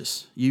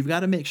capricious. You've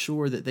got to make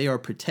sure that they are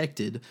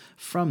protected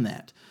from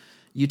that.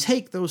 You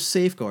take those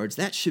safeguards,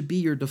 that should be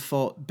your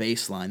default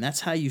baseline.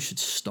 That's how you should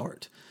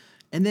start.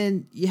 And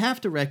then you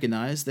have to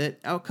recognize that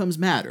outcomes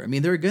matter. I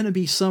mean, there are going to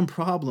be some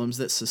problems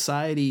that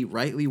society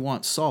rightly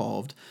wants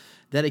solved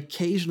that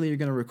occasionally are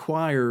going to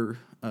require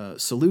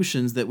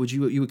solutions that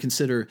you would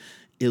consider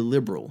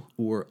illiberal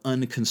or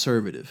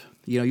unconservative.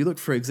 You look,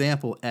 for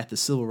example, at the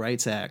Civil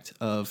Rights Act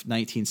of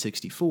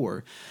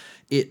 1964.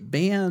 It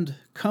banned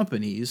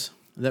companies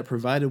that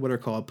provided what are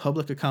called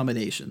public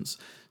accommodations.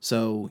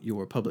 So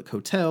your public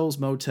hotels,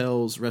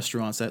 motels,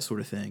 restaurants, that sort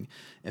of thing.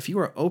 If you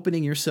are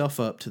opening yourself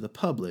up to the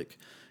public,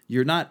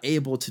 you're not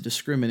able to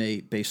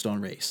discriminate based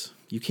on race.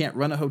 You can't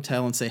run a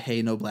hotel and say,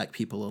 hey, no black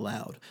people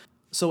allowed.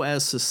 So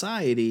as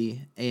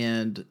society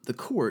and the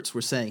courts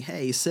were saying,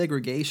 hey,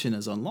 segregation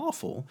is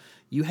unlawful,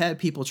 you had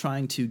people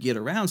trying to get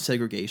around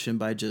segregation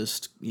by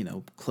just,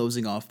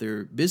 closing off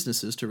their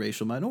businesses to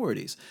racial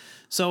minorities.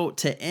 So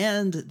to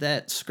end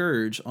that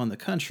scourge on the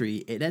country,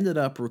 it ended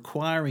up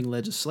requiring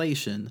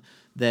legislation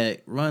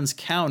that runs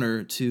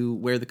counter to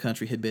where the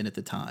country had been at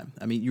the time.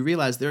 I mean, you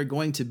realize there are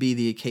going to be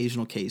the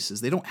occasional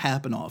cases. They don't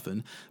happen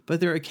often, but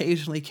there are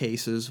occasionally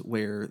cases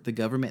where the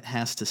government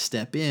has to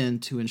step in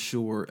to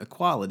ensure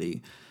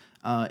equality.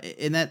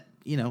 And that,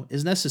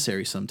 is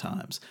necessary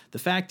sometimes. The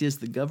fact is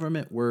the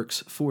government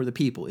works for the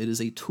people. It is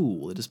a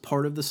tool. It is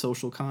part of the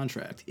social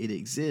contract. It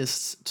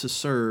exists to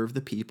serve the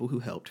people who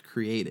helped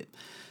create it.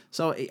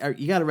 So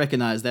you got to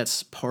recognize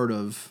that's part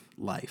of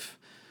life.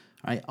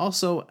 I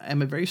also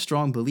am a very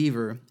strong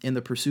believer in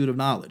the pursuit of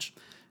knowledge.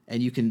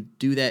 And you can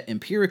do that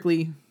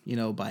empirically,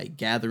 by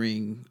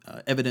gathering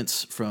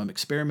evidence from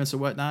experiments or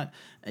whatnot.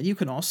 And you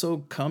can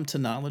also come to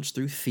knowledge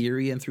through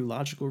theory and through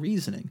logical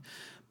reasoning.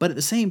 But at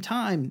the same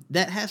time,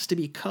 that has to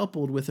be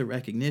coupled with a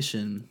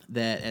recognition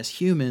that as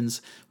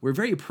humans, we're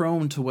very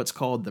prone to what's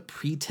called the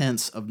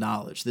pretense of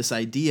knowledge, this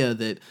idea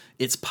that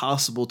it's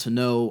possible to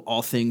know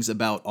all things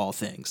about all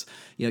things.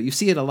 You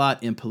see it a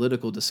lot in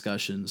political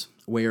discussions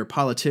where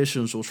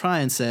politicians will try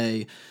and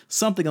say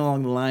something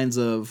along the lines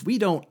of, we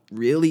don't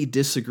really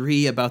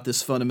disagree about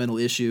this fundamental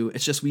issue,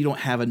 it's just we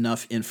don't have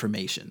enough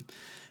information.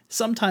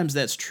 Sometimes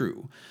that's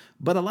true.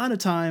 But a lot of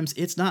times,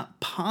 it's not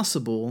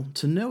possible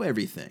to know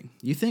everything.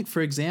 You think,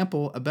 for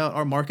example, about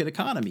our market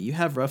economy. You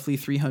have roughly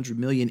 300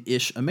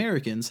 million-ish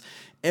Americans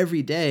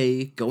every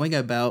day going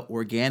about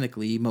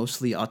organically,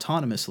 mostly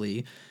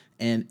autonomously,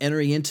 and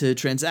entering into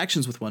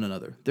transactions with one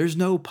another. There's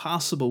no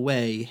possible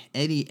way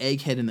any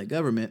egghead in the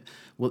government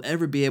will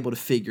ever be able to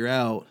figure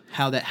out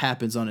how that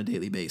happens on a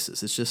daily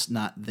basis. It's just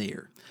not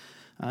there.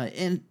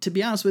 And to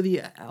be honest with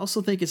you, I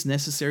also think it's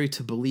necessary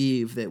to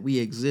believe that we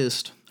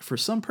exist for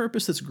some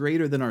purpose that's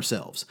greater than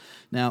ourselves.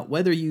 Now,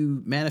 whether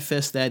you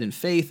manifest that in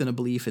faith and a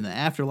belief in the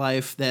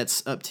afterlife,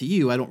 that's up to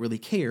you. I don't really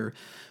care.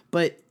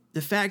 But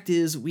the fact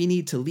is, we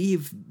need to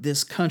leave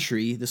this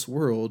country, this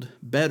world,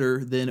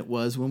 better than it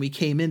was when we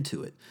came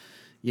into it.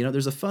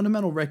 There's a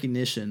fundamental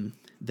recognition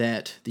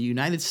that the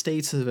United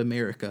States of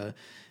America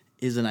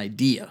is an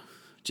idea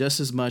just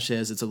as much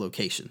as it's a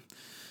location.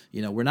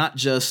 We're not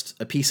just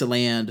a piece of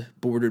land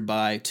bordered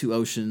by two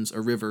oceans,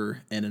 a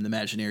river, and an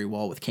imaginary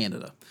wall with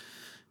Canada.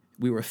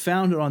 We were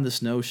founded on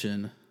this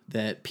notion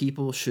that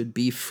people should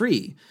be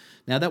free.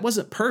 Now, that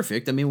wasn't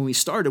perfect. I mean, when we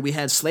started, we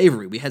had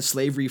slavery. We had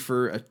slavery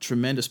for a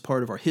tremendous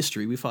part of our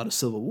history. We fought a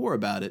civil war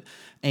about it.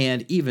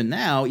 And even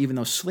now, even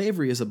though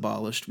slavery is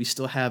abolished, we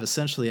still have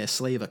essentially a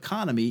slave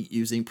economy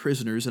using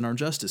prisoners in our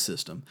justice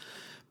system.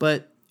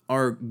 But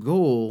our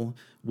goal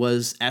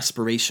was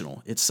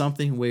aspirational. It's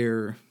something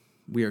where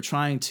we are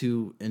trying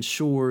to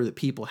ensure that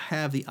people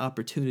have the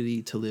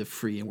opportunity to live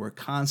free, and we're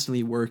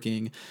constantly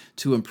working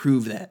to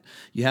improve that.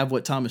 You have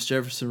what Thomas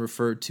Jefferson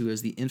referred to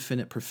as the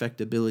infinite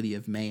perfectibility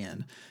of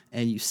man,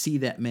 and you see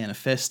that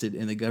manifested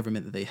in the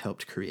government that they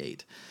helped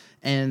create.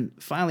 And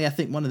finally, I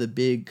think one of the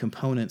big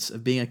components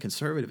of being a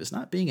conservative is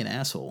not being an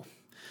asshole.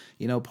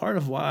 Part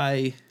of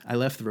why I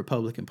left the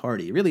Republican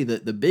Party, really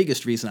the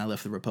biggest reason I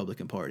left the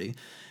Republican Party,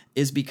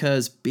 is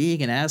because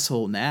being an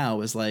asshole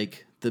now is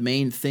like the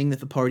main thing that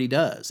the party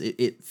does.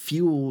 It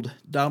fueled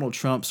Donald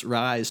Trump's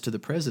rise to the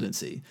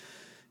presidency.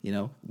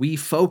 We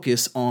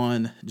focus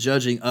on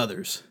judging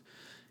others.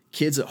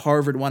 Kids at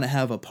Harvard want to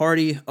have a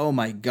party. Oh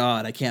my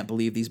God, I can't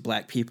believe these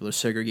black people are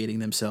segregating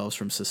themselves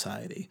from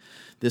society.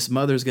 This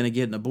mother's going to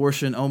get an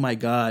abortion. Oh my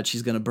God,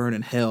 she's going to burn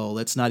in hell.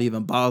 Let's not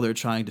even bother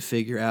trying to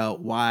figure out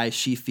why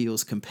she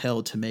feels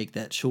compelled to make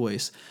that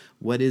choice.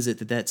 What is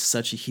it that's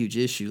such a huge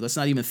issue? Let's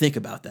not even think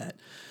about that.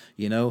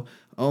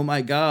 Oh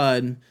my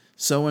God,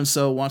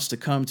 so-and-so wants to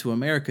come to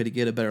America to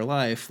get a better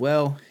life,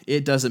 well,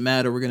 it doesn't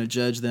matter. We're going to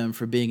judge them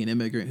for being an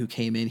immigrant who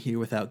came in here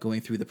without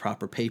going through the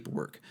proper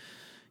paperwork.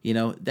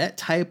 That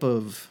type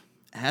of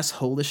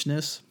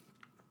assholishness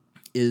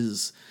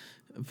is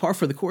par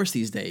for the course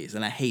these days,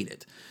 and I hate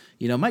it.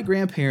 My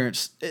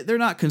grandparents, they're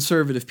not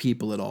conservative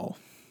people at all.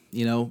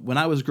 When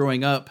I was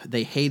growing up,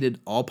 they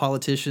hated all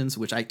politicians,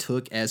 which I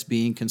took as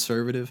being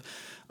conservative.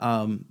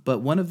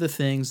 But one of the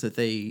things that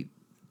they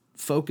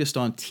focused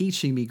on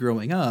teaching me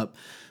growing up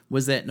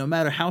was that no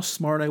matter how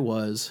smart I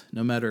was,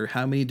 no matter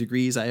how many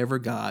degrees I ever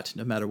got,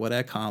 no matter what I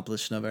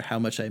accomplished, no matter how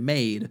much I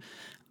made,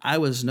 I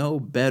was no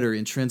better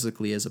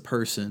intrinsically as a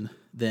person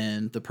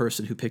than the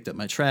person who picked up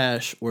my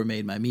trash or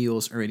made my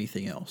meals or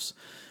anything else.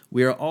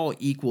 We are all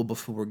equal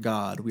before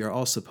God. We are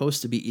all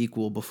supposed to be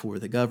equal before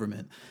the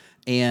government.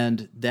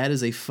 And that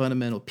is a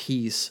fundamental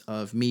piece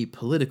of me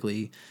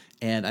politically,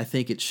 and I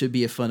think it should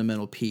be a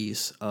fundamental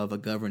piece of a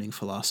governing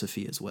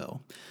philosophy as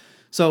well.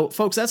 So,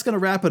 folks, that's going to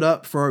wrap it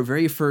up for our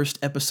very first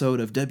episode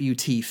of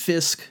WT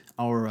Fisk,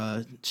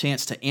 our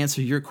chance to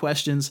answer your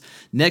questions.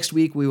 Next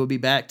week, we will be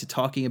back to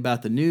talking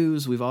about the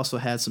news. We've also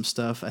had some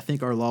stuff. I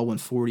think our Law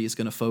 140 is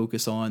going to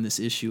focus on this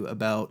issue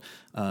about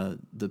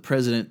the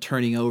president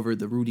turning over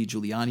the Rudy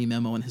Giuliani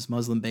memo and his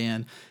Muslim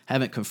ban.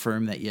 Haven't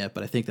confirmed that yet,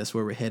 but I think that's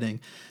where we're heading.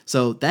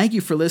 So thank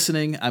you for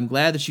listening. I'm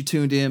glad that you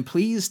tuned in.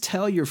 Please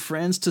tell your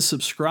friends to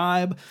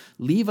subscribe.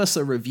 Leave us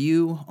a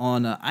review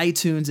on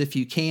iTunes if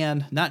you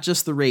can, not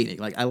just the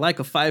rating. I like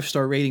a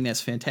 5-star rating,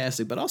 that's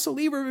fantastic, but also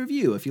leave a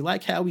review. If you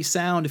like how we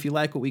sound, if you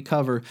like what we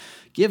cover,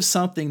 give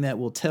something that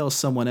will tell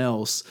someone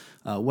else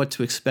what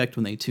to expect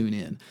when they tune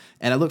in.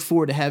 And I look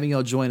forward to having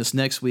y'all join us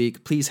next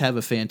week. Please have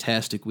a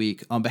fantastic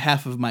week. On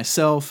behalf of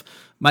myself,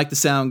 Mike the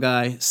Sound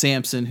Guy,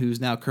 Samson, who's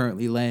now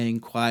currently laying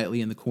quietly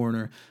in the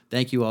corner,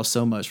 thank you all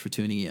so much for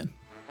tuning in.